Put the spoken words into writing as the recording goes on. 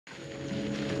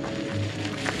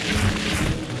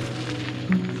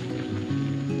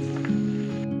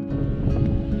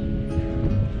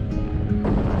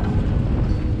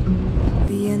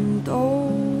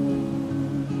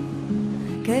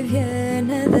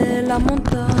viene de la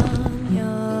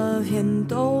montaña,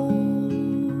 viento,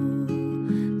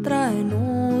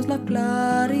 tráenos la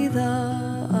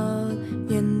claridad,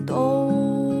 viento,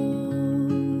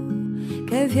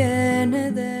 que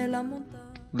viene de la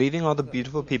montaña. Leaving all the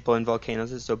beautiful people and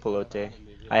volcanoes of Zopolote,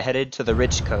 I headed to the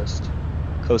rich coast,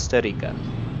 Costa Rica.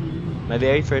 My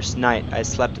very first night, I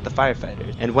slept at the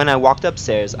firefighters, and when I walked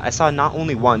upstairs, I saw not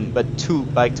only one, but two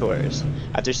bike tours,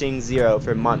 after seeing zero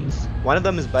for months. One of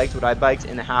them has biked what I biked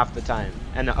in half the time,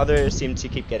 and the other seemed to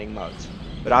keep getting mugged.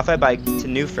 But off I biked to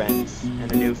new friends and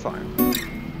a new farm.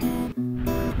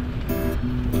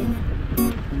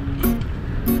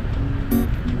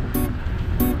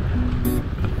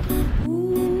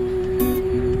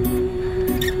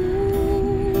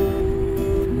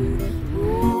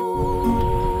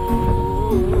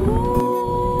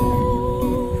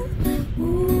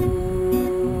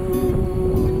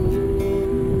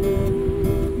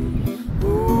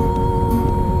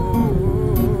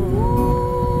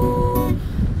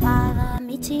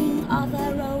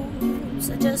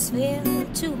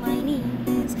 To my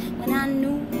knees when I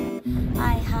knew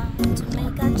I had to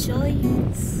make a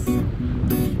choice.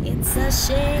 It's a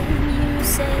shame you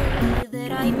say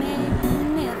that I may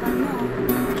never know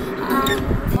how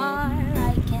far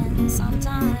I can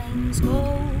sometimes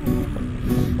go,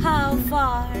 how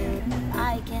far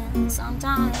I can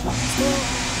sometimes go.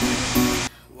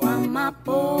 While my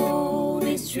boat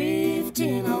is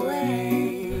drifting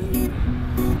away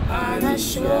by the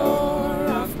shore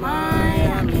of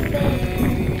Miami Bay,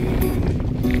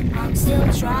 I'm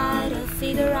still trying to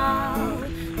figure out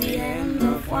the end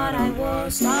of what I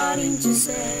was starting to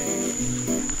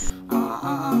say.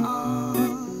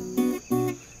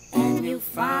 And you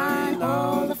find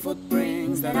all the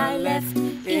footprints that I left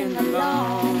in the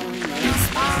lawn, and I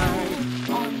spy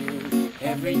on you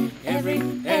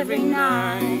every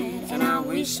night. And I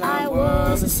wish I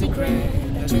was a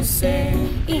secret that you say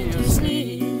in your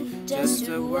sleep, just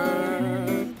a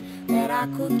word that I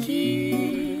could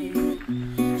keep,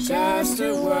 just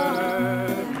a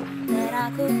word that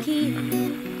I could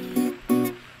keep.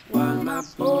 While my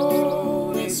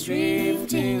boat is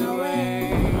drifting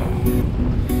away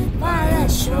by the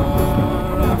shore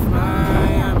of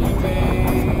Miami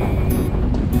Bay,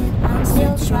 I'm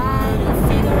still trying to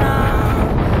figure out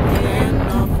the end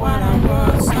of what I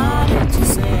was starting to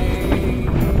say.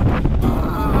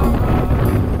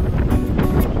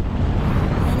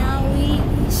 And I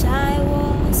wish I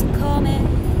was a comet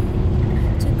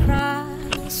to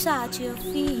crash at your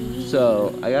feet.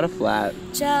 So I got a flat,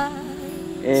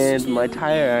 and my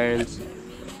tire irons,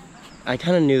 I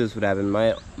kind of knew this would happen.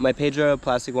 My Pedro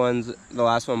plastic ones, the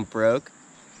last one broke,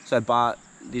 so I bought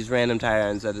these random tire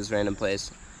irons at this random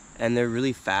place, and they're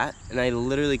really fat, and I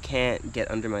literally can't get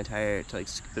under my tire to like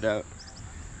scoop it out.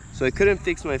 So I couldn't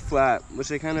fix my flat, which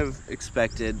I kind of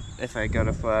expected if I got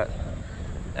a flat.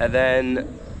 And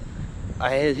then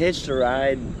I had hitched a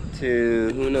ride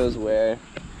to who knows where,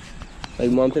 like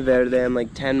Monteverde. I'm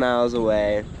like 10 miles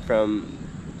away from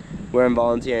where I'm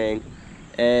volunteering.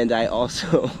 And I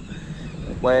also,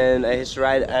 when I hitched a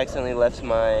ride, I accidentally left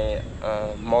my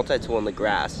multi-tool in the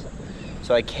grass.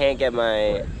 So I can't get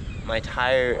my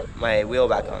wheel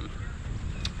back on.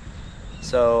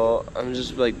 So I'm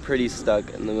just like pretty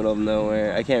stuck in the middle of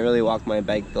nowhere. I can't really walk my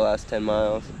bike the last 10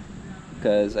 miles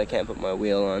because I can't put my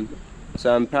wheel on.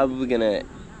 So I'm probably gonna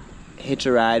hitch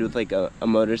a ride with like a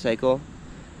motorcycle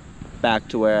back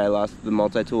to where I lost the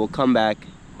multi-tool, come back,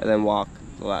 and then walk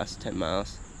the last 10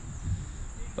 miles.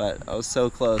 But I was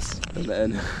so close, and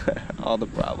then all the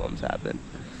problems happened.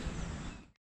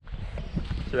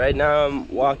 So right now I'm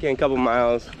walking a couple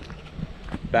miles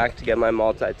back to get my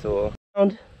multi-tool.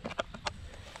 Found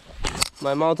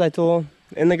my multi-tool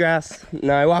in the grass.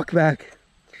 Now I walk back.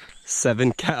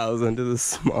 7 cows under the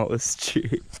smallest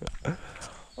tree.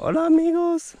 Hola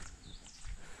amigos.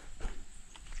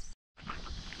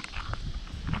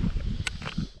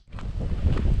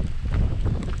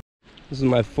 This is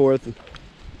my 4th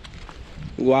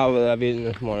guava that I've eaten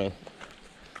this morning.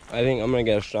 I think I'm gonna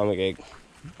get a stomach ache,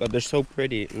 but they're so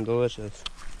pretty and delicious.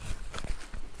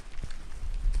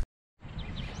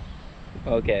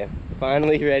 Okay,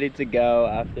 finally ready to go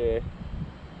after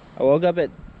I woke up at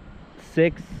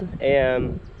 6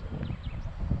 a.m.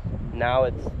 Now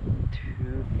it's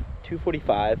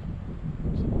 2:45.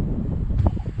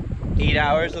 8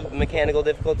 hours of mechanical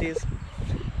difficulties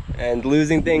and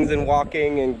losing things and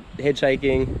walking and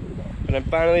hitchhiking. But I'm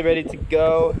finally ready to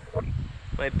go.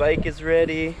 My bike is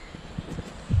ready.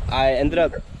 I ended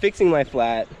up fixing my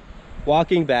flat,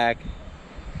 walking back,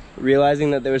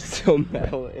 realizing that there was still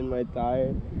metal in my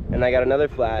tire, and I got another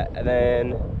flat, and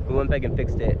then we went back and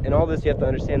fixed it. And all this, you have to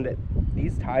understand that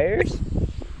these tires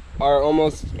are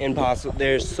almost impossible.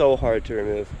 They're so hard to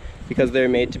remove because they're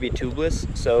made to be tubeless.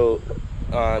 So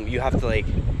you have to like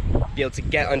be able to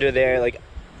get under there. Like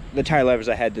the tire levers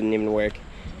I had didn't even work,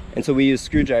 and so we used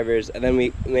screwdrivers, and then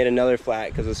we made another flat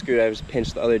because the screwdrivers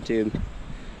pinched the other tube.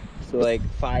 So like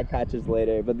 5 patches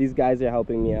later, but these guys are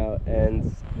helping me out,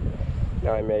 and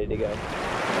now I'm ready to go.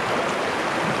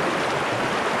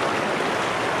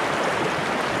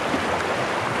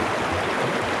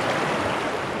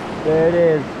 There it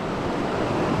is.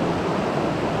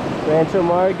 Rancho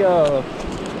Margot.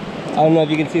 I don't know if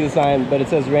you can see the sign, but it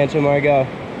says Rancho Margot.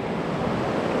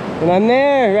 And I'm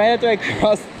there right after I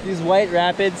cross these white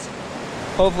rapids.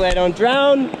 Hopefully I don't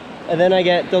drown, and then I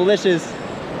get delicious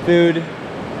food,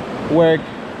 work,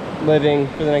 living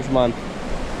for the next month.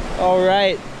 All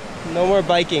right, no more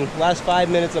biking. Last 5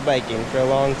 minutes of biking for a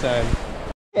long time.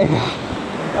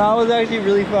 That was actually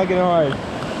really fucking hard.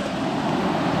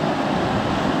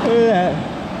 Look at that.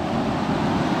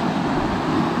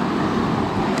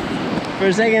 For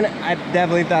a second, I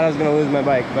definitely thought I was gonna lose my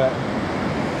bike, but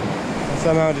I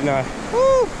somehow did not.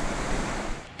 Woo!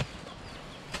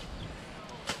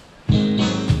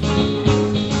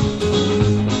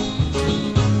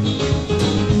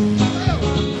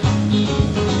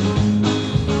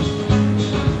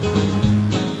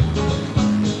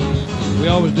 We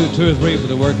always do 2 or 3 for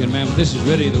the working man, but this is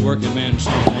really the working man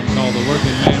song, one called the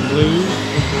Working Man Blues.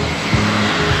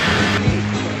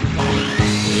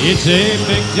 It's a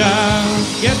big job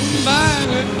getting by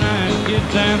with 9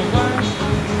 kids and a wife.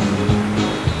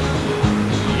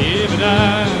 Yeah, but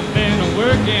I've been a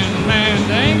working man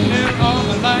dang near all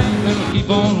my life, and I'll keep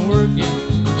on working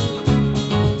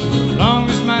as long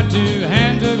as my 2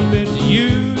 hands are fit to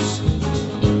use.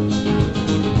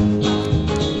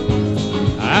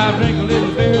 I'll drink a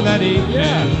little beer that evening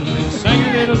and sing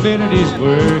a little bit of this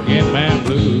working man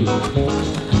blues.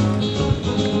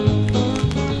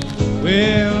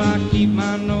 Well, I keep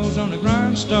my nose on the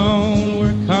grindstone,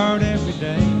 work hard every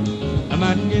day. I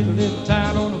might get a little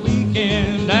tired on the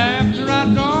weekend after I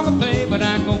draw my pay, but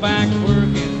I go back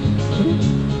working.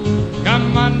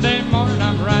 Come Monday morning,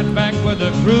 I'm right back with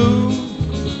the crew.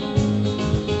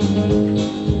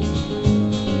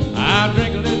 I'll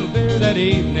drink a little beer that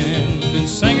evening and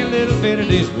sing a little bit of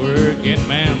this working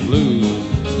man blues.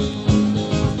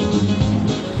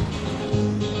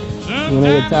 When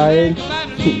I get tired, it's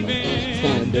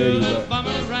kind of dirty, but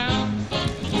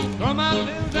throw my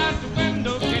bills out the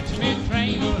window, catch me a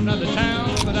train to another town,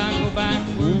 but I go back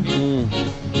working.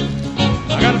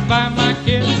 I gotta buy my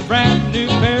kids a brand new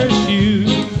pair of shoes.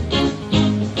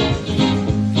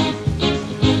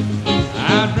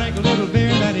 I'll drink a little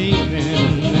beer that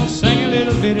evening and sing a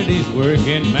little bit of these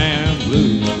working man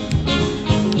blues.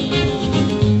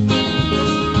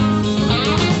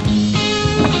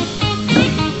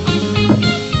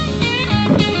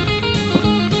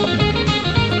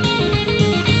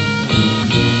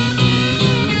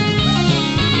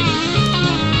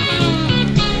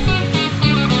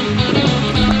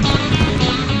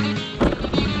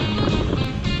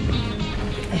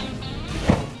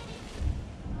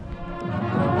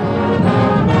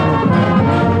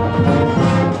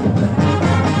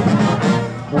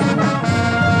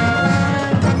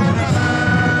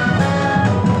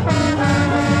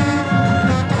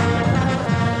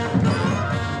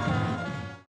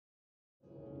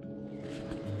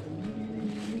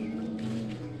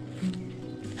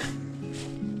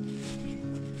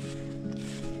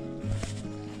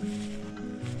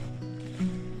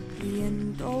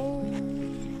 Viento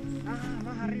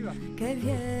que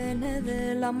viene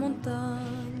de la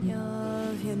montaña,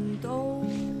 viento,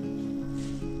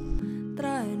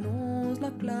 tráenos la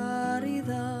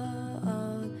claridad.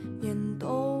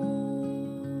 Viento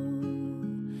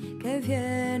que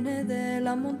viene de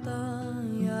la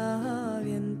montaña,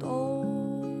 viento,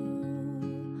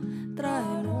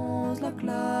 tráenos la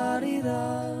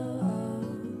claridad.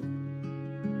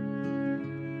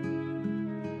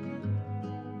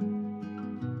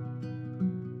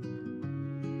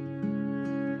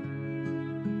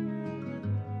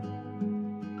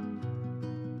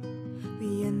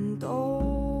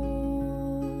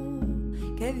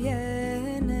 Que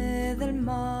viene del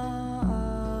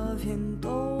mar,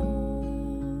 viento,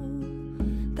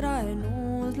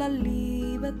 tráenos la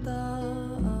libertad.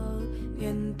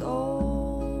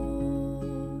 Viento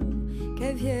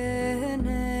que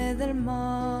viene del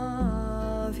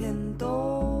mar, viento,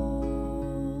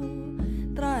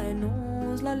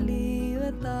 tráenos la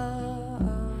libertad.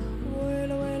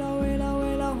 Vuela, vuela, vuela,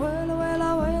 vuela, vuela,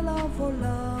 vuela, vuela,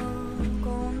 volar.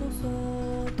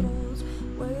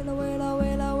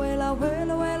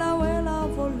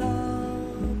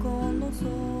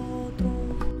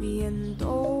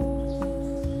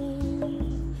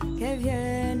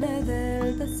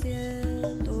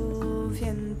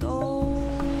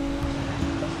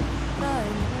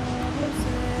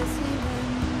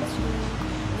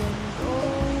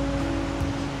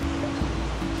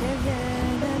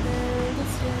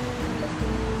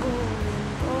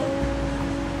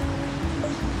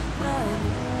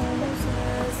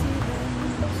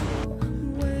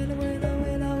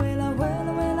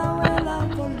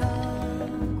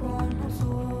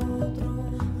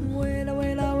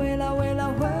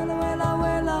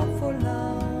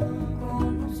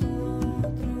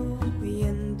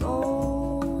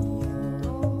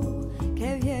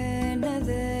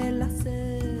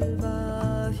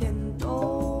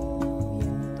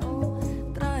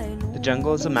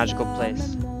 jungle is a magical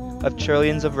place, of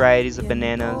trillions of varieties of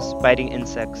bananas, biting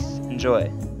insects, and joy.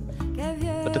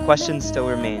 But the question still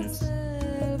remains,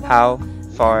 how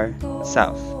far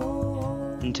south?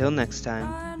 Until next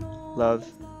time, love,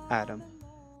 Adam.